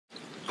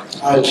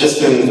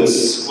Just in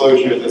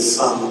disclosure,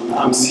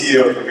 I'm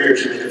CEO of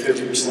Reveragen, a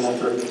 50%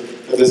 effort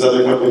at these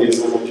other companies,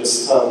 and I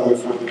just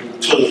moved from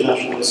Children's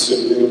National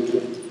Institute of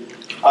Newington.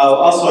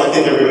 Also, I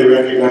think everybody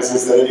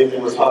recognizes that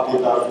anything we're talking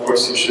about, of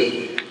course, you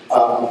should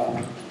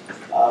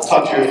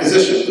talk to your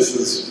physician. This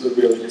is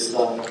really just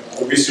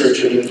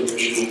research and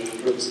informational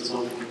purposes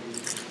only.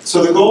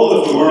 So the goal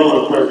of the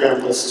Vamorolone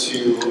program was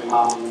to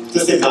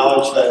just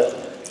acknowledge that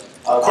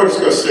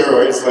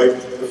corticosteroids like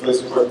the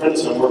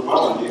prednisone work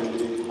well in DMD.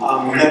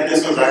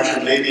 Mechanism of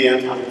action may be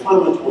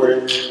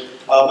anti-inflammatory,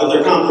 but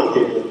they're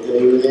complicated.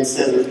 They remain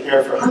standard of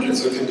care for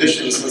hundreds of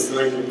conditions since the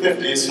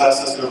 1950s,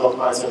 fastest Nobel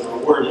Prize ever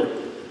awarded.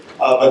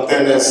 But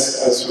then,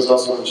 as was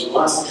also mentioned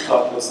last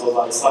talk, there's a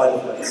lot of side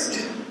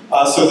effects.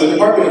 So the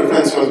Department of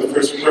Defense, one of the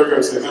first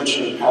programs they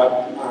mentioned,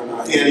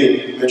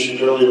 Annie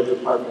mentioned earlier, the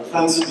Department of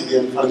Defense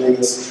began funding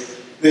this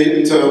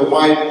into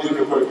why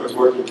glucocorticoids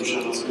work in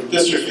Duchenne muscular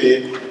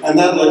dystrophy, and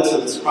that led to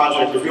this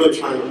project of really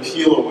trying to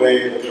peel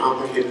away the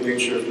complicated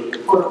nature of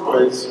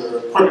glucocorticoids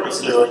or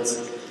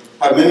corticosteroids.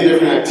 Have many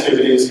different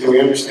activities. Can we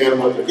understand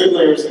what the good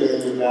layers are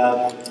and the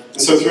bad?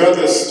 And so throughout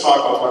this talk,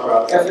 I'll talk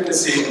about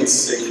efficacy and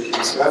safety.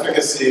 So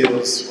efficacy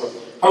is what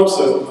helps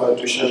a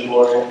Duchenne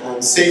boy,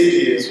 and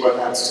safety is what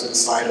adds to the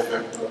side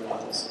effect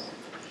profiles.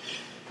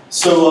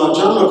 So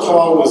John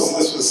McCall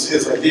this was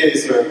his idea.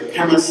 He's a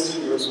chemist.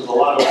 He works with a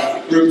lot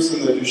of groups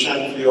in the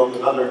Duchenne field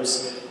and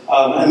others.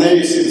 And then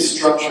you see the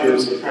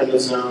structures of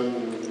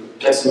prednisone,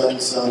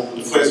 dexamethasone,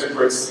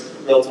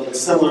 deflazacort, relatively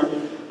similar.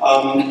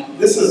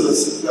 This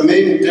is the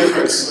main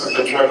difference of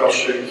the drug I'll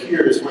show you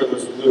here is where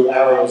those blue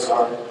arrows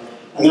are.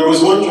 And there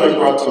was one drug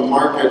brought to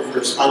market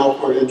for spinal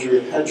cord injury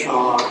and head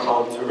trauma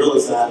called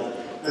Reveragen,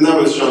 and that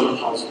was John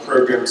McCall's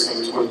program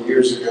some 20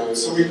 years ago.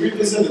 So we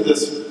revisited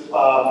this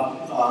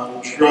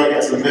drug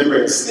as a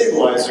membrane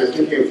stabilizer,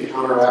 thinking of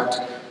counteract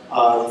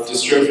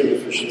dystrophin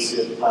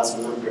deficiency of the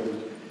plasma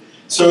membrane.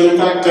 So it in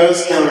fact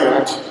does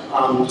counteract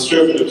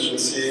dystrophin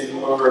deficiency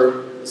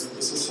over,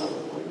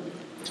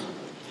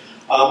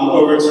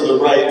 over to the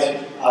right.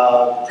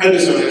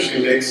 Prednisone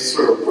actually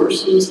sort of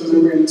worsens the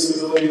membrane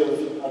instability of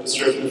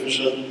dystrophin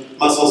deficient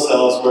muscle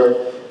cells, where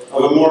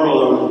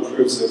Vamorolone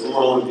improves it.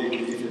 Vamorolone and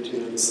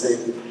B15 are the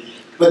same.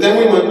 But then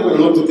we went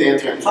and looked at the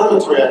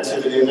anti-inflammatory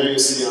activity, and there you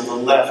see on the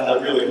left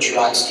that really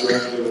tracks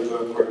directly with the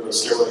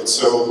corticosteroids.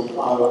 So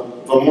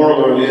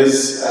Vamorolone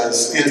is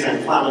as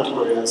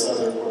anti-inflammatory as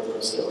other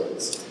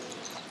corticosteroids.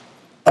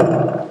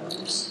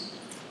 Oops.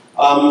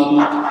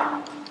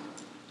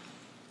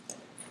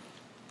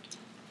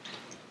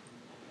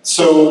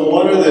 So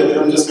what are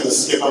I'm just going to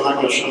skip, I'm not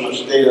going to show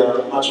much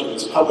data, much of it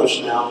is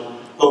published now,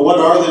 but what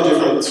are the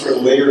different sort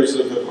of layers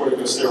of the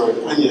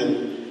corticosteroid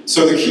onion?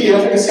 So the key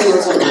efficacy,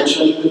 as I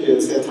mentioned,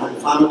 is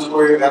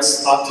anti-inflammatory.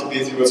 That's thought to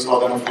be through what's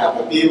called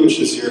NF-kappa-B, which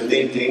is your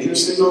innate danger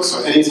signal.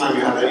 So anytime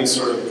you have any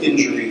sort of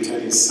injury to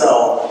any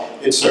cell,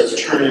 it starts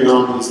turning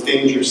on these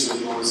danger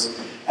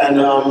signals. And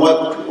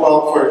what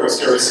all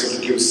corticosteroids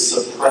seem to do is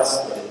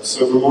suppress those.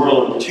 So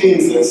Vamorolone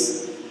retains this.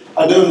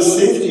 A known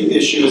safety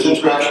issue is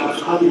interaction with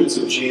hundreds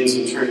of genes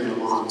and turning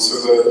them on. So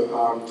the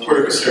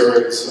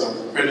corticosteroids,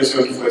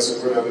 prednisone,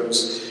 deflazacort,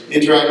 others,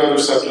 interact with the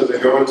receptor, they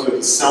go into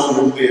the cell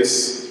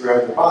nucleus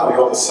throughout the body,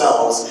 all the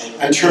cells,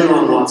 and turn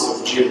on lots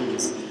of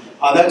genes.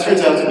 That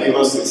turns out to be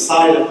mostly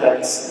side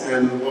effects,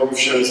 and what we've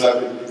shown is that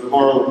the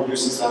Vamorolone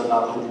reduces that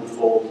about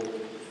 100-fold.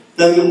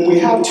 Then we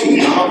have two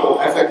novel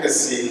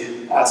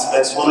efficacy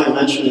aspects. One I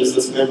mentioned is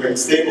this membrane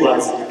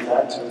stabilizing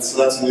effect, and so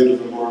that's new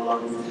to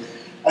Vamorolone.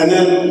 And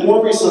then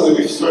more recently,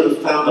 we've sort of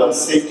found a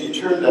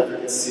safety-turned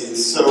efficacy.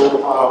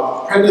 So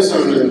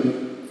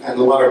prednisone and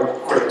a lot of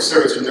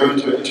corticosteroids are known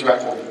to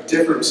interact with a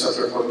different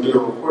receptor called the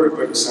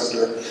mineralocorticoid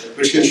receptor,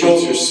 which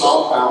controls your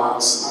salt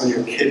balance on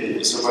your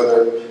kidneys, so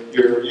whether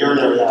your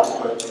urinary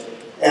output.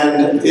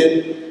 And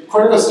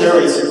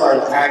corticosteroids are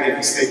an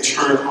agonist. They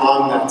turn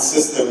on that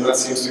system, and that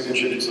seems to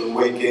contribute to the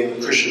weight gain,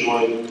 the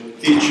Christian-like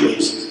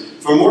features.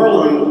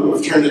 Vamorolone,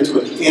 we've turned into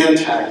an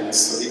antagonist,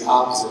 so the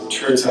opposite,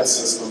 turns that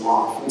system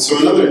off. And so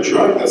another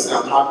drug that's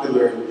now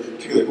popular in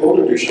particularly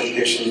older Duchenne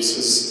patients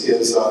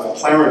is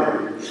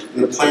Plerinone.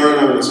 And the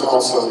Plerinone is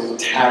also an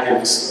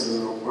antagonist of the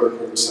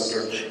mineralocorticoid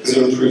receptor because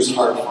it improves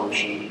heart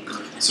function.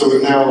 So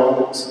we've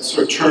now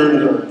sort of turned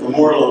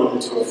Vamorolone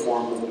into a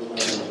form of the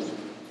Plerinone.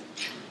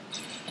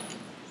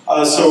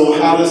 So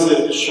how does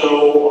it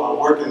show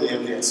work in the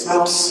MDX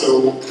mouse?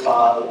 So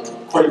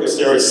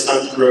corticosteroids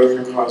stunt growth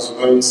and cause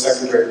bone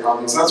secondary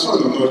problems. That's one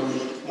of the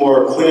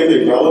more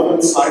clinically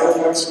relevant side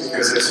effects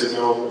because, as you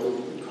know,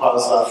 it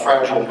causes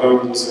fragile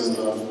bones and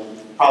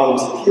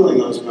problems in healing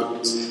those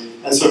bones.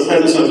 And so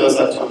prednisone does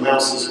that to a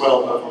mouse as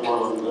well, but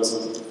Vamorolone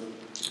doesn't.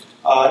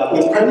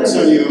 With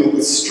prednisone,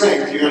 with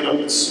strength, you end up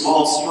with a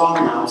small,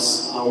 strong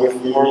mouse. With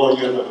Vamorolone,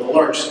 you end up with a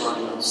large,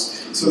 strong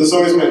mouse. So there's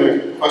always been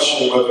a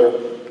question whether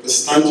the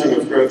stunting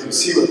of growth you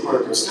see with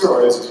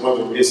corticosteroids is one of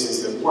the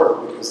reasons they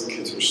work, because the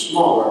kids are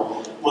smaller.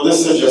 Well,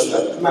 this suggests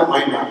that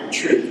might not be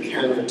true. You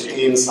can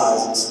retain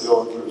size and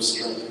still improve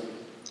strength.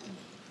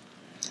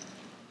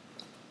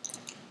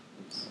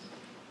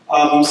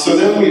 So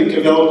then we've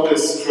developed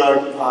this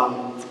drug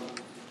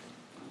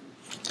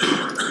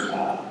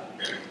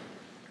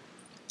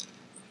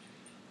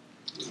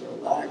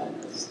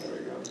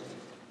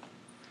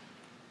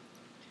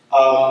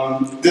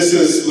This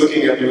is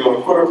looking at the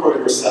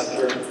melanocorticoid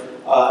receptor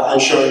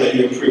and showing that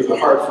you improve the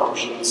heart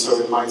function,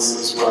 so in mice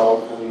as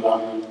well.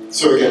 And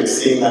so again,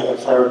 seeing that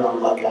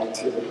eclarinone-like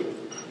activity.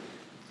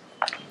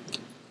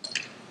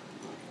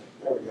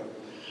 There we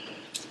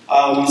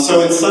go.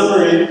 So in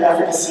summary,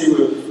 efficacy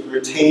with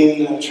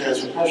retained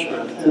transfer at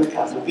N of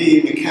kappa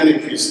B. We can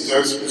increase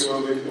dose,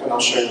 presumably, and I'll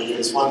show you the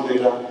phase 1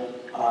 data,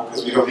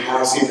 because we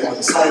don't seem to have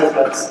the side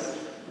effects.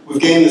 We've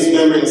gained this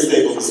membrane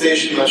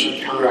stabilization that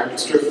should counteract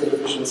dystrophin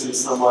deficiency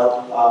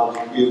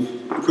somewhat. We've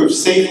improved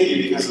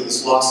safety because of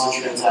this loss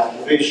of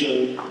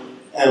transactivation,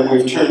 and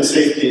we've turned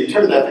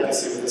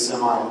efficacy with this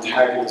MR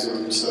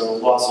antagonism, so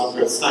loss of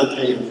growth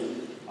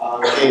stunting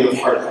and gain of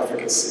heart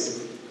efficacy.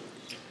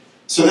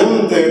 So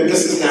then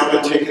this has now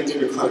been taken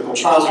through clinical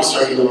trials. We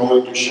started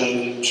enrolling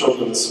Duchenne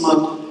children this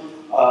month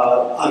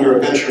under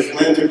a venture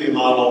philanthropy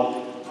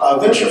model.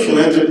 Venture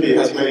philanthropy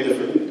has many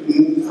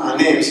different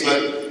names,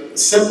 but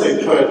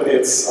simply put,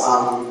 it's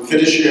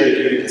fiduciary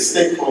duty to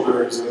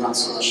stakeholders and not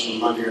so much the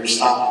money or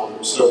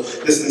stockholders. So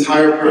this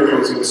entire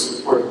program is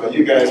supported by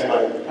you guys,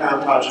 by the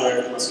Parent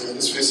Project, Muscular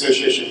Dystrophy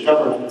Association,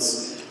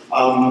 governments,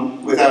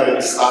 without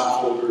any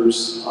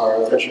stockholders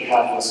or venture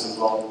capitalists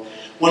involved.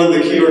 One of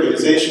the key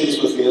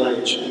organizations was the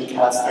NIH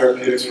NCATS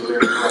Therapeutics for Rare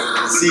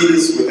Chronic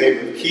Disease, where they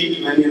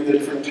repeat many of the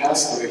different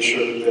tests to make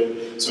sure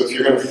that so if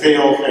you're going to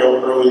fail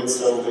early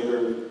instead of later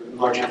in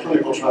larger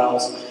clinical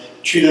trials.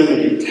 Treat them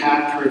and be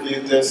TAC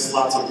reviewed this,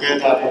 lots of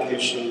grant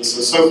applications.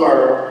 So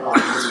far,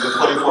 it's been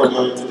 24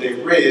 million to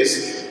date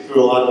raised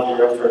through a lot of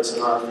your efforts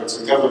and our efforts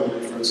and government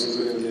efforts,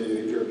 including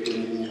the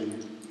European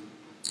Union.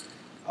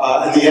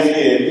 And the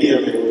FDA and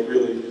EMA were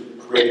really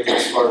great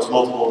as far as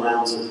multiple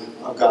rounds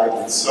of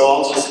guidance. So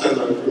I'll just spend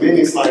the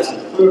remaining slides on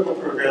the clinical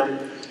program.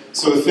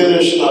 So we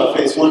finished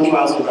phase 1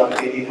 trials in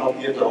about 80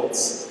 healthy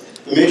adults.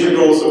 The major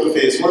goals of the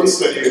phase 1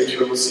 study are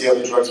to see how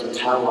the drugs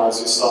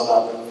metabolize. You saw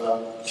that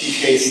with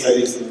PK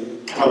studies and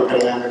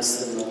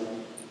pharmacodynamics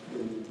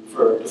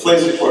for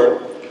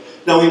deflazacort.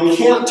 Now we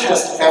can't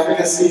test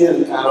efficacy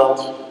in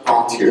adult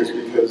volunteers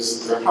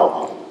because they're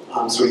healthy.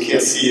 So we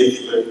can't see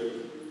if it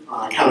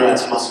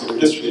counteracts muscular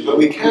dystrophy, but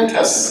we can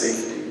test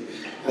safety.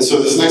 And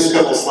so this next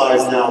couple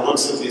slides now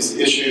looks at these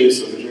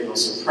issues of adrenal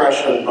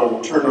suppression,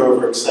 bone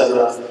turnover,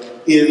 etc.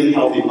 in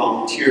healthy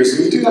volunteers.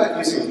 And we do that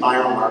using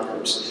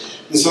biomarkers.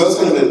 And so that's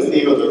going to be the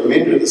theme of the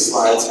remainder of the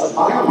slides. A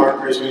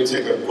biomarker is when you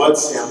take a blood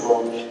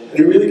sample, and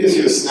it really gives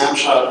you a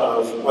snapshot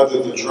of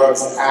whether the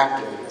drug's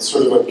acting. It's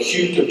sort of an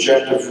acute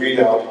objective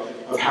readout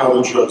of how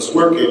the drug's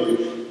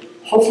working,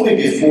 hopefully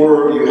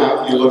before you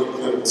look at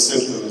clinical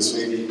symptoms,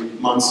 maybe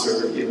months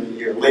or even a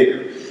year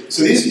later.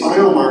 So these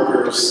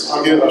biomarkers,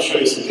 I'll show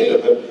you some data,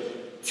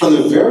 but from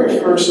the very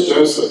first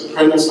dose of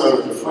prednisone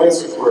or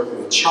deflazacort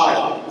in a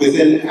child,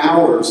 within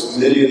hours,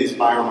 many of these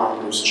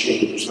biomarkers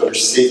change that are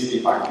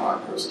safety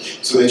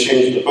biomarkers. So they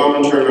change the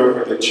bone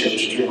turnover, they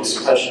change adrenal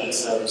suppression,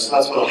 etc. So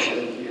that's what I'll show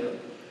you here.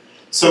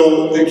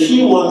 So the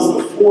key ones,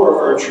 the 4,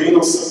 are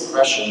adrenal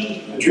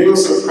suppression. Adrenal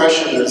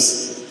suppression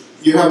is,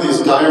 you have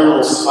these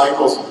diurnal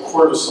cycles of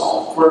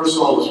cortisol.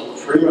 Cortisol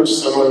is pretty much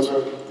similar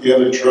to the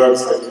other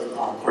drugs like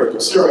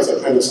corticosteroids,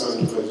 like prednisone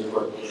and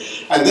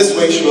deflazacort. And this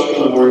wakes you up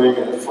in the morning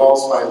and it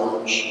falls by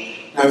lunch.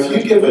 Now if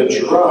you give a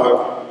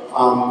drug,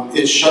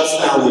 it shuts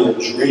down the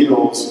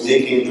adrenals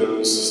making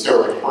those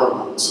steroid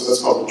hormones. So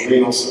that's called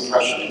adrenal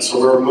suppression. So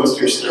where most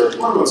of your steroid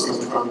hormones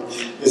come from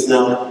is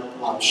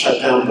now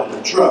shut down by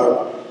the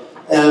drug.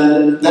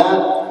 And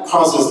that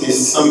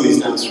causes some of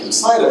these downstream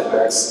side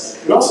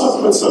effects. It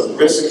also puts a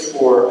risk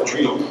for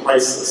adrenal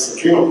crisis.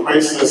 Adrenal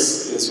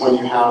crisis is when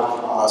you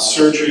have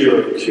surgery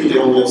or acute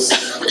illness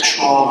or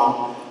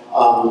trauma,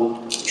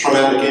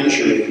 traumatic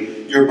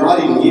injury. Your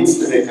body needs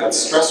to make that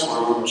stress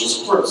hormone, which is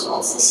cortisol.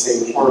 It's the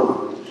same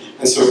hormone.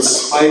 And so it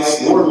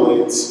spikes,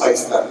 normally it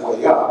spikes that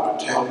way up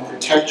to help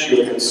protect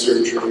you against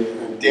surgery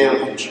and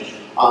damage.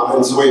 And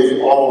it's the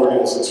way all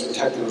organisms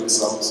protecting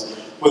themselves.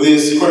 Well,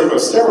 these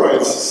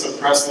corticosteroids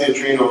suppress the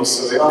adrenals,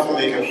 so they often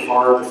make it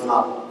hard, if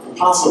not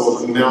impossible,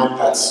 to mount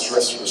that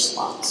stress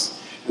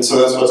response. And so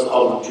that's what's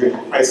called an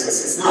adrenal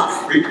crisis. It's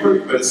not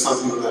frequent, but it's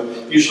something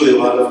that usually a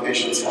lot of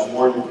patients have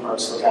warning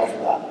cards to look out for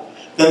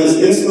that. Then there's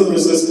insulin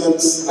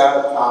resistance.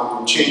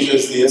 That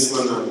changes the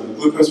insulin and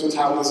glucose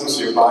metabolism,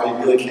 so your body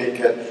really can't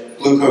get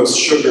glucose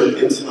sugar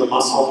into the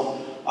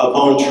muscle.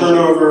 Bone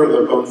turnover,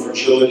 the bone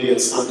fragility and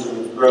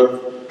stunting of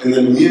growth, and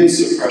then immune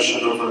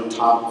suppression over on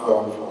top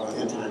of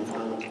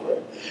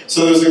anti-inflammatory.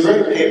 So there's a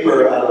great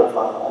paper out of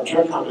a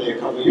drug company a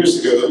couple of years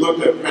ago that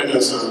looked at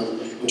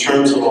prednisone in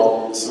terms of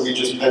all this, so we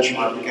just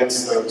benchmarked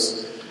against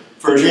those.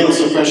 For adrenal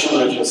suppression,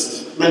 I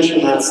just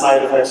mentioned that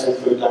side effects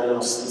include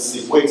diurnal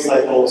sleep wake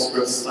cycles,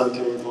 growth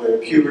stunting, delay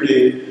of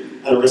puberty,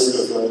 and a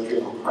risk of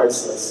adrenal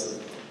crisis.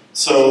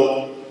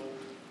 So,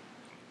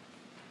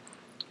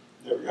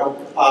 there we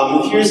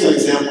go. Here's an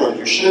example of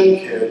Duchenne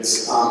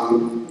kids.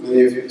 Some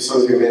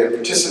of you may have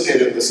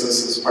participated in this.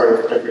 This is part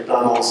of Craig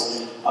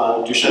McDonald's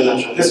Duchenne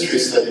natural history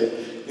study.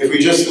 If we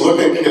just look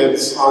at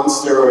kids on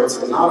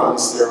steroids and not on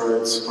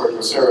steroids,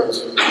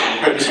 corticosteroids,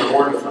 prednisone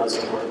or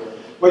deflazacort,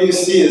 what you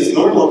see is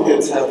normal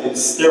kids have these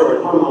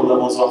steroid hormone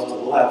levels off to the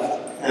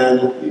left,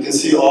 and you can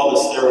see all the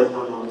steroid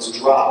hormones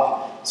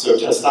drop. So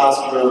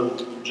testosterone,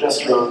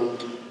 progesterone,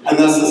 and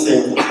that's the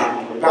same with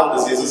inflammatory bowel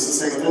disease. It's the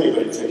same with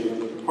anybody taking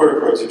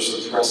corticoids, you're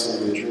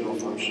suppressing the adrenal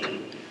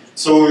function.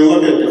 So when we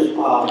look at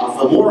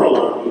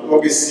vamorolone,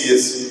 what we see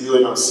is you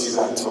really don't see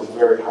that until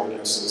very high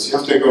doses. You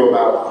have to go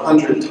about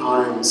 100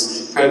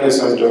 times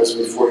prednisone dose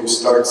before you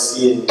start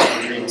seeing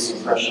adrenal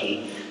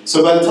suppression.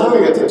 So by the time we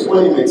get to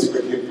 20 mg per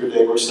kg per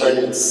day, we're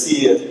starting to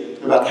see it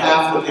in about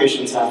half the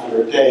patients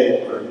after a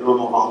day are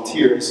normal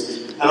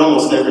volunteers, and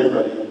almost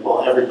everybody,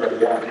 well,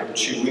 everybody after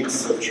 2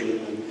 weeks of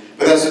treatment.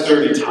 But that's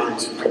 30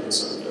 times the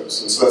prednisone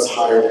dose, and so that's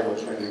higher than we're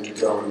planning to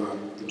go in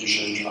the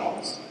Duchenne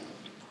trials.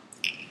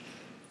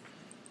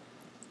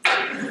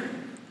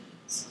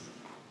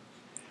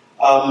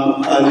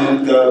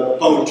 And the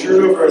bone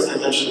turnover, as I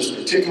mentioned, is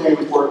particularly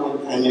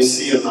important, and you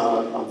see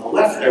on the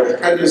left there with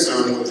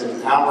prednisone,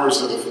 within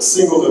hours of a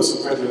single dose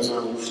of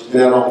prednisone in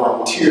adult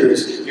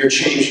volunteers, you're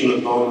changing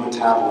the bone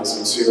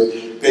metabolism. So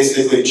you're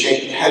basically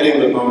heading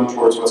the bone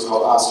towards what's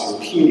called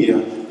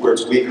osteopenia, where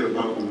it's weaker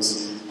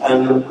bones.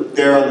 And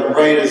there on the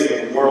right is the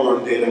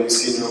vamorolone data. We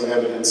see no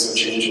evidence of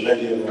change of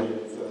any of the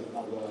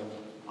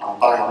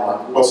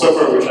biomarker. Well, so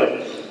far we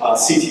checked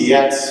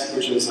CTX,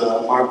 which is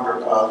a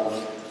marker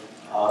of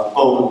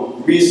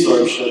bone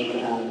resorption,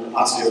 and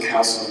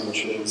osteocalcin,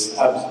 which is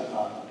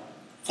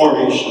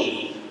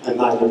formation, and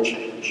neither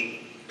change.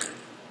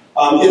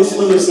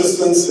 Insulin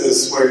resistance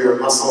is where your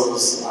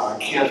muscles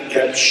can't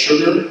get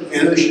sugar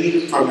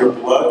energy from your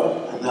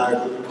blood, and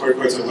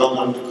glucocorticoids are well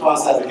known to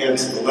cause that. Again,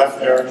 to the left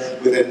there,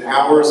 within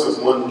hours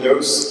of one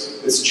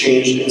dose, it's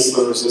changed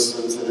insulin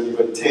resistance in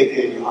anybody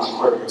taking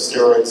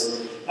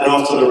corticosteroids. And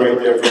off to the right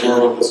there,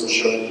 vamorolone doesn't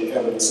show any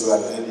evidence of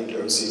that at any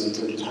dose, even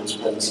 30 times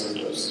prednisone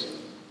dose.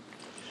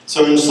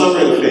 So in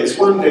summary of the phase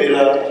 1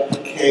 data,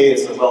 K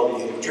is a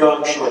well-behaved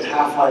drug, short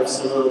half-life,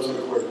 similar to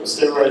the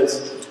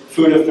corticosteroids.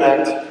 Food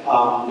effect,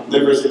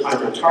 liver is the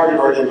primary target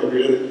organ, but we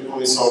really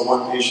only saw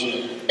one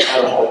patient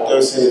at a halt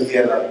dosing, and he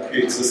had a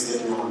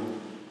pre-existing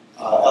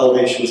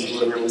elevations of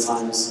liver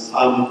enzymes.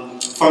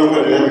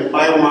 Pharmacodynamic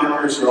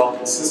biomarkers are all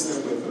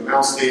consistent with the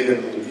mouse data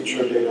and the in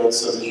vitro data,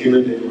 so the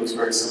human data looks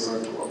very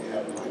similar to what we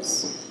have in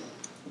mice.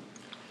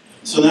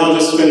 So now I'll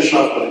just finish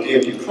off with the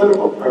DMD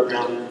clinical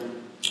program.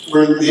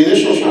 The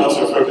initial trials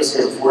are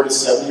focusing on 4 to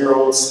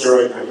 7-year-old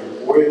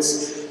steroid-naive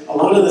boys. A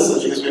lot of this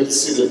is because we have to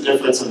see the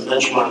difference in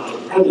benchmark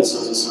with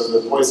prednisone, so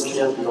the boys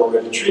can't be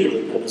already treated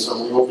with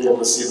prednisone. We won't be able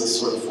to see this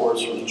sort of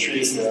forest from the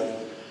trees there.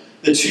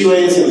 The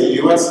 2As in the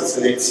US, it's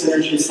innate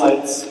synergy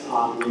sites. In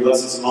the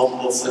US, it's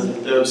multiple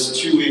ascending dose,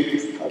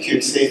 2-week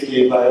acute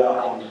safety by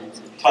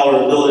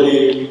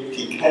tolerability,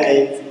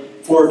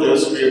 PK, 4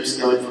 dose groups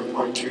going from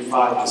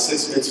 0.25 to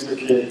 6 mg per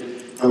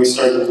kg, and we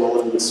started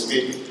enrolling this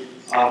week.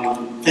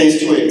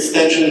 Phase 2A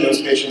extension,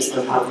 those patients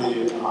then have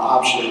the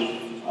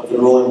option of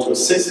enrolling to a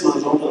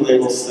 6-month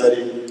open-label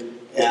study,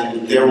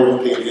 and there we're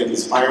looking at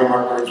these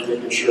biomarkers,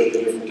 making sure the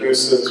different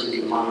doses, we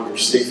can monitor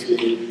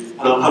safety,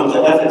 and I'll come to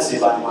efficacy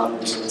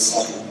biomarkers in a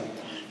second.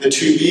 The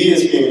 2B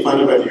is being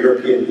funded by the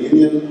European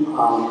Union,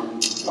 along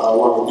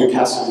with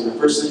Newcastle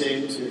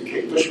University, to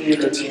Kate Bushmead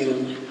and her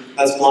team.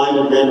 That's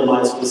blinded,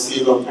 randomized,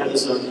 placebo,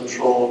 prednisone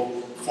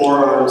controlled,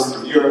 4 arms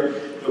through Europe.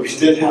 But we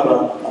did have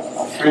a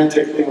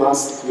frantic thing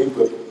last week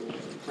with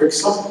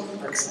Brexit,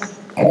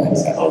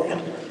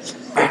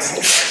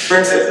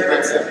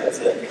 that's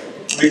it.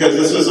 Because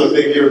this was a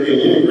big European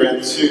Union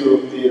grant to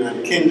the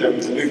United Kingdom,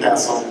 to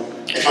Newcastle,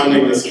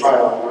 funding this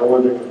trial. And we're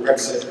wondering if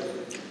Brexit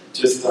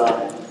just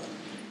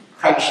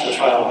crashed the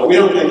trial, but we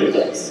don't think it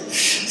does.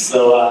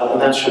 So,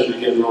 and that should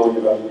begin rolling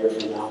about a year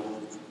from now.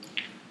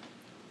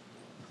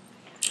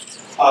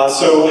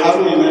 So how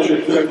do we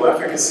measure clinical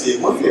efficacy?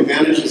 One of the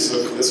advantages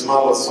of this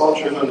model is it's all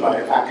driven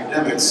by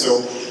academics. So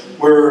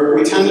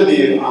we tend to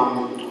be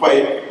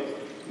quite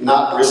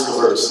not risk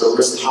averse, so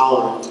risk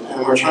tolerant,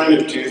 and we're trying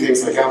to do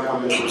things like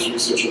outcome measures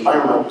research and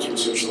biomarkers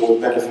research that will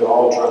benefit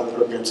all drug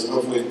programs and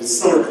hopefully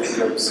facilitate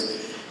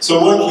those.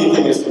 So one key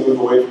thing is to move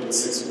away from the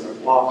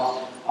 6-minute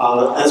walk.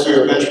 As we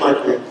were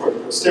benchmarking a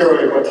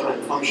corticosteroid, what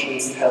time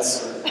functions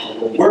tests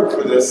will work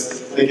for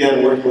this, and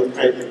again, working with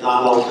Craig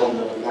McDonald and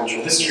the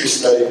natural history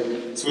study.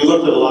 So we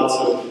looked at lots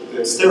of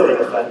the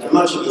steroid effect, and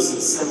much of this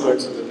is similar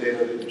to the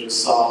data that you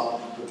just saw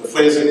with the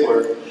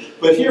Flasicort.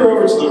 But here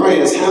over to the right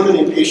is how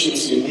many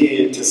patients you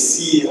need to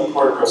see a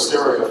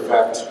corticosteroid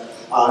effect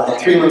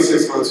at 3 months,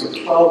 6 months, or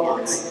 12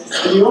 months.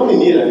 And you only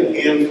need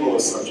a handful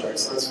of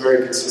subjects. That's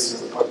very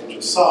consistent with what you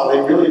just saw.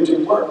 They really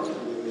do work.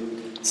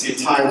 You see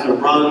time to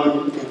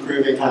run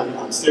improving, time to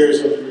climb stairs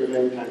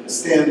improving, time to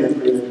stand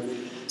improving.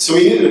 So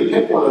we needed to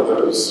pick one of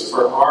those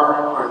for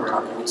our primary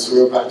outcome. So we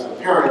went back to the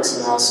parents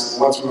and asked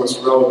what's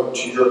most relevant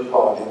to your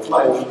quality of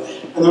life.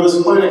 And there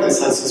was quite a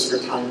consensus for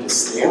time to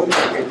stand. I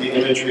think the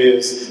imagery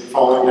is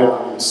falling down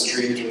on the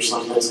street or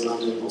someplace and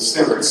unable to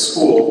stand, or at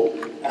school.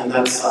 And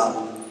that's,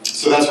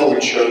 so that's what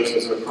we chose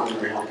as our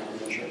primary outcome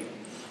measure.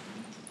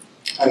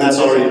 And that's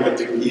already been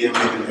through EMA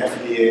and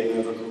FDA,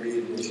 and they've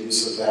agreed with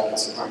use of that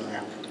as a primary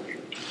outcome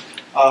measure.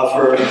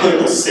 For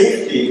clinical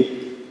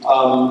safety,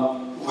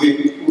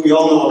 we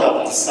all know about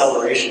the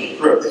deceleration of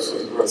growth,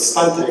 so growth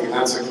stunting, and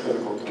that's a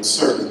clinical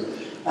concern.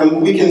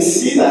 And we can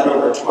see that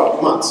over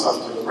 12 months.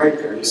 Off to the right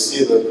there, you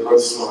see the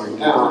growth slowing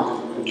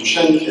down in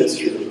Duchenne kids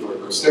treated with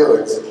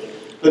corticosteroids.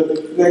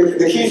 But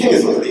the key thing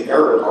is look at the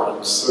error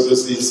bars. So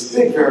there's these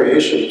big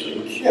variation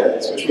between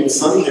kids, which means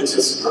some kids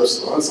just grow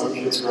slow and some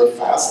kids grow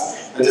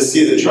fast. And to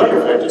see the drug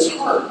effect is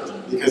hard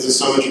because there's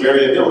so much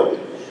variability.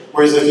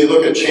 Whereas if you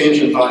look at change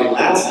in body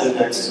mass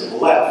index to the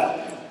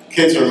left,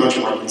 kids are much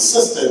more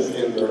consistent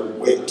in their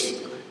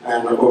weight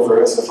and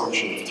over as a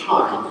function of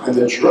time. And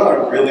the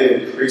drug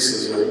really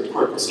increases, or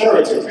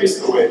corticosteroids increase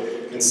the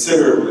weight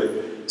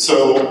considerably.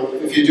 So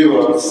if you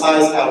do a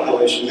size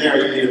calculation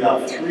there, you need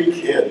about 3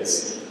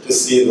 kids to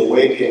see the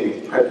weight gain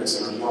of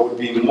prednisone. And there would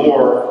be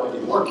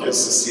more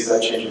kids to see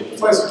that change in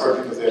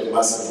inflammatory because they have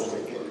less of a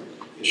weight gain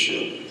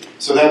issue.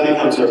 So that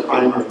becomes our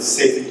primary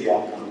safety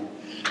outcome.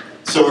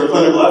 So our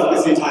clinical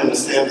efficacy, time to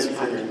stand is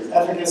primary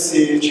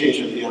efficacy, change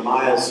in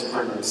BMI is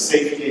primary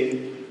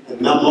safety,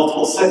 and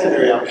multiple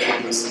secondary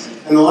outcomes.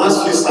 And the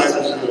last few slides,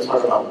 we're just going to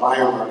talk about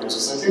biomarkers,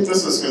 because I think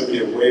this is going to be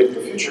a wave of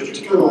the future,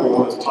 particularly when we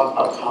want to talk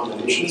about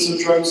combinations of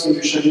drugs in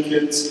Duchenne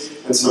kids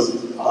and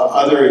some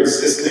other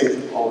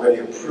existing, already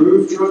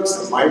approved drugs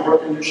that might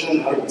work in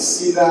Duchenne. How do we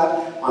see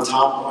that on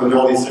top of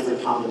all these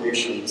different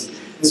combinations?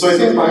 And so I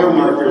think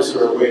biomarkers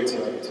are a way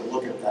to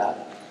look at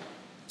that.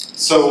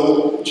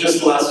 So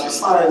just the last few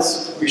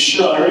slides,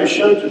 I already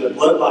showed you that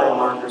blood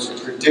biomarkers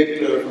are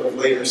predictive of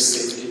later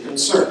safety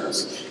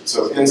concerns.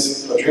 So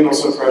adrenal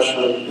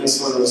suppression,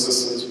 insulin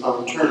resistance,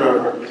 bone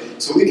turnover.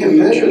 So we can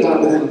measure that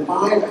within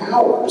 5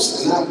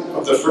 hours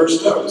of the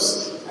first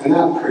dose. And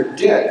that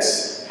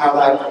predicts how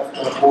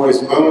that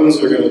boy's bones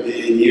are going to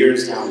be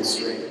years down the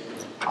stream.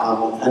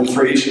 And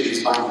for each of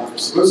these biomarkers.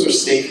 So those are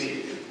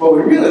safety. What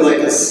we really like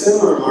is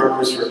similar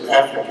markers for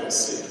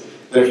efficacy.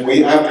 That if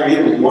we, after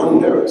even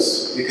 1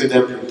 dose, we could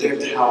then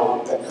predict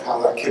how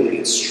that kid would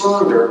get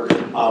stronger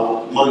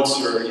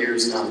months or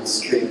years down the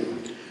stream.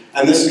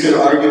 And this could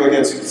argue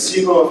against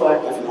placebo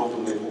effect if an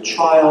open-label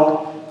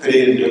trial, could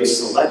aid in dose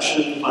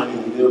selection,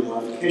 finding the minimal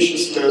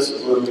efficacious dose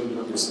with limited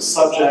numbers of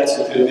subjects,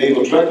 it could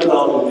enable drug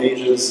development in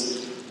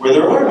ages where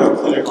there are no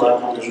clinical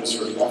outcome measures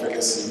for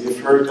efficacy. You've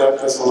heard that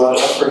there's a lot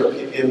of effort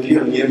at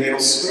PPMD on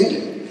neonatal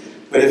screening.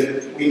 But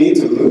if we need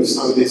to move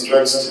some of these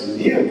drugs to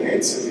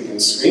neonates, and we can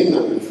screen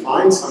them and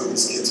find some of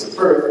these kids at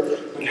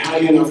birth, but how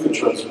do you know if the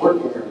drug's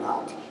working or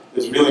not?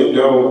 There's really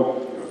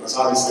there's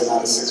obviously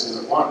not a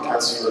 6-minute walk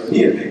test for a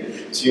neonate.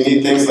 So you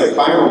need things like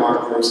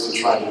biomarkers to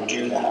try to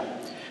do that.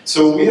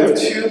 So we have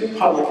 2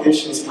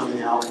 publications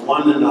coming out.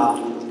 One in,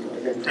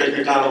 again, Craig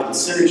McDonald and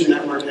Synergy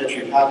Network,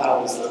 Andrew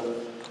Papal was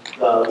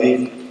the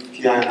lead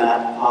PI in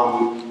that.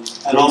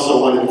 And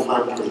also one in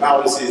inflammatory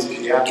bowel disease,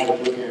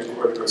 pediatric, looking at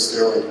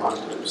corticosteroid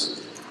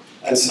markers.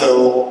 And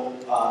so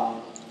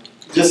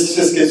this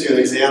just gives you an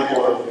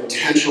example of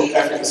potential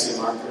efficacy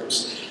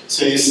markers.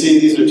 So you see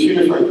these are 2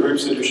 different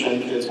groups of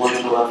Duchenne kids, one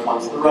to the left, one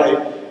to the right,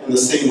 and the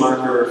same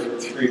marker,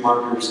 3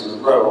 markers in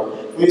a row.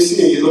 When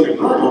you look at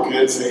normal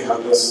kids, they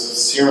have this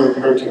serum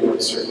protein at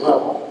a certain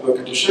level. You look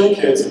at Duchenne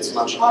kids, it's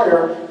much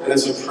higher, and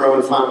it's a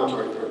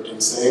pro-inflammatory protein,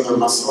 saying their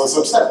muscle is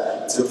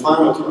upset. It's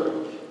inflammatory.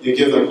 You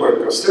give them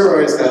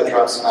corticosteroids, that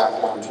drops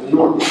back down to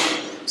normal.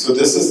 So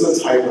this is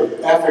the type of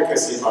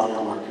efficacy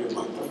biomarker you'd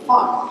like to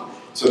find.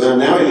 So then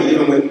now,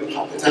 even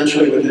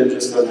potentially within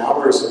just an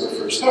hour or so of the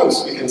first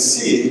dose, we can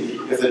see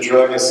if the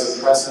drug is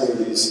suppressing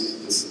the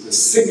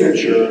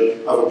signature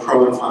of a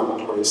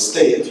pro-inflammatory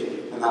state,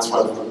 and that's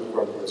why the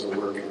glucocorticoids are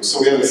working. So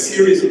we have a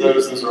series of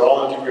those. Those are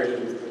all integrated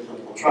into the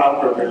clinical trial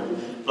program,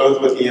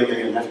 both with EMA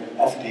and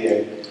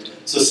FDA.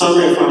 So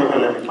summary of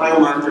pharmacodynamic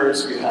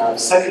biomarkers, we have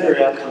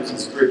secondary outcomes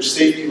as bridge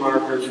safety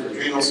markers for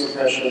adrenal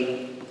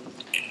suppression,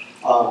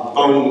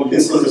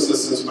 insulin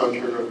resistance, bone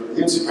turnover,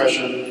 immune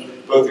suppression,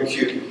 both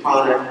acute and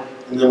chronic,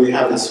 and then we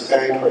have this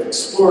bank of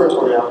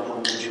exploratory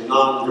outcomes, which are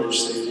non-bridge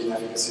safety and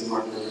efficacy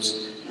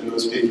markers, and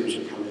those papers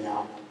are coming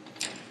out.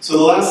 So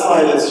the last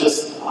slide is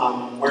just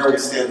where we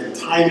stand in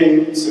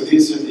timing. So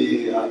these are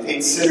the 8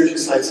 Synergy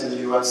sites in the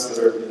US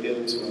that are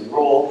beginning to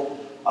enroll.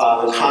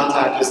 The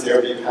contact is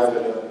there, you have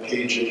it a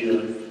page in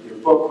your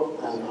book,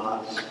 and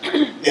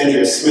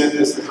Andrea Smith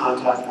is the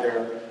contact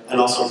there,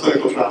 and also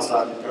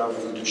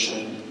clinicaltrials.gov and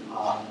Duchenne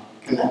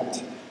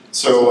Connect.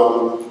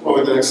 So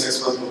over the next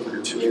 6 months, we'll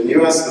do 2 in the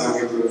US, and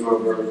then we move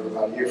over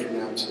about a year from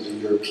now to the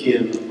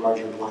European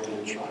larger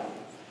blinded trial.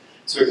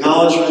 So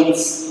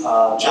acknowledgements,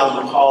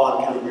 John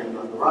McCall and Kevin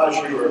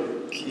Nagaraj, who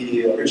are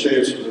key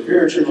originators from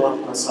Reveragen, along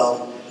with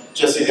myself,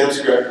 Jesse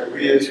Damsker,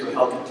 Koreas, who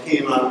helped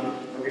Katema,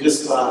 and we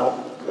just,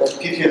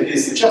 PPMD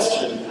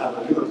suggestion, have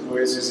a new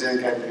employee, Suzanne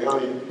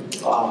Gaglione,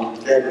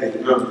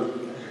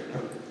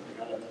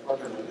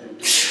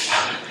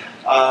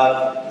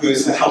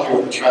 who's helping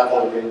with the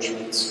travel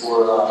arrangements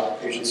for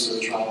patients to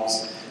the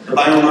trials. The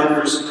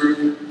biomarkers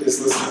group is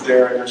listed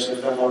there. I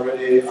mentioned them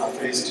already.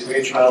 Phase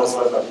 2A trials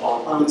led by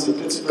Paul Clemens in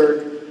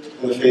Pittsburgh,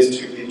 and the Phase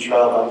 2B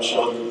trial by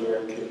Michelle Hoover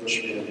and Kate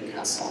Bushby in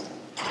Newcastle.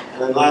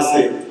 And then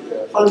lastly,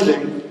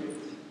 funding.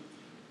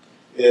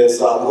 is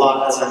a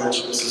lot, as I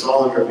mentioned, this is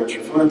all under a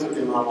venture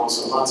philanthropy model,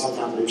 so lots of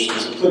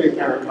foundations, including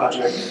Parent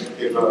Project,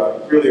 gave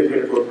a really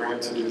critical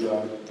grant to do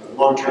the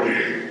long-term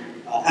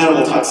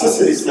animal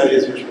toxicity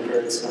studies, which are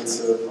very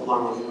expensive,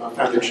 along with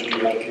Foundation to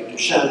Eradicate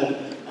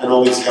Duchenne, and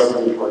all these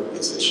government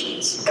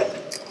organizations.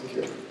 Thank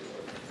you.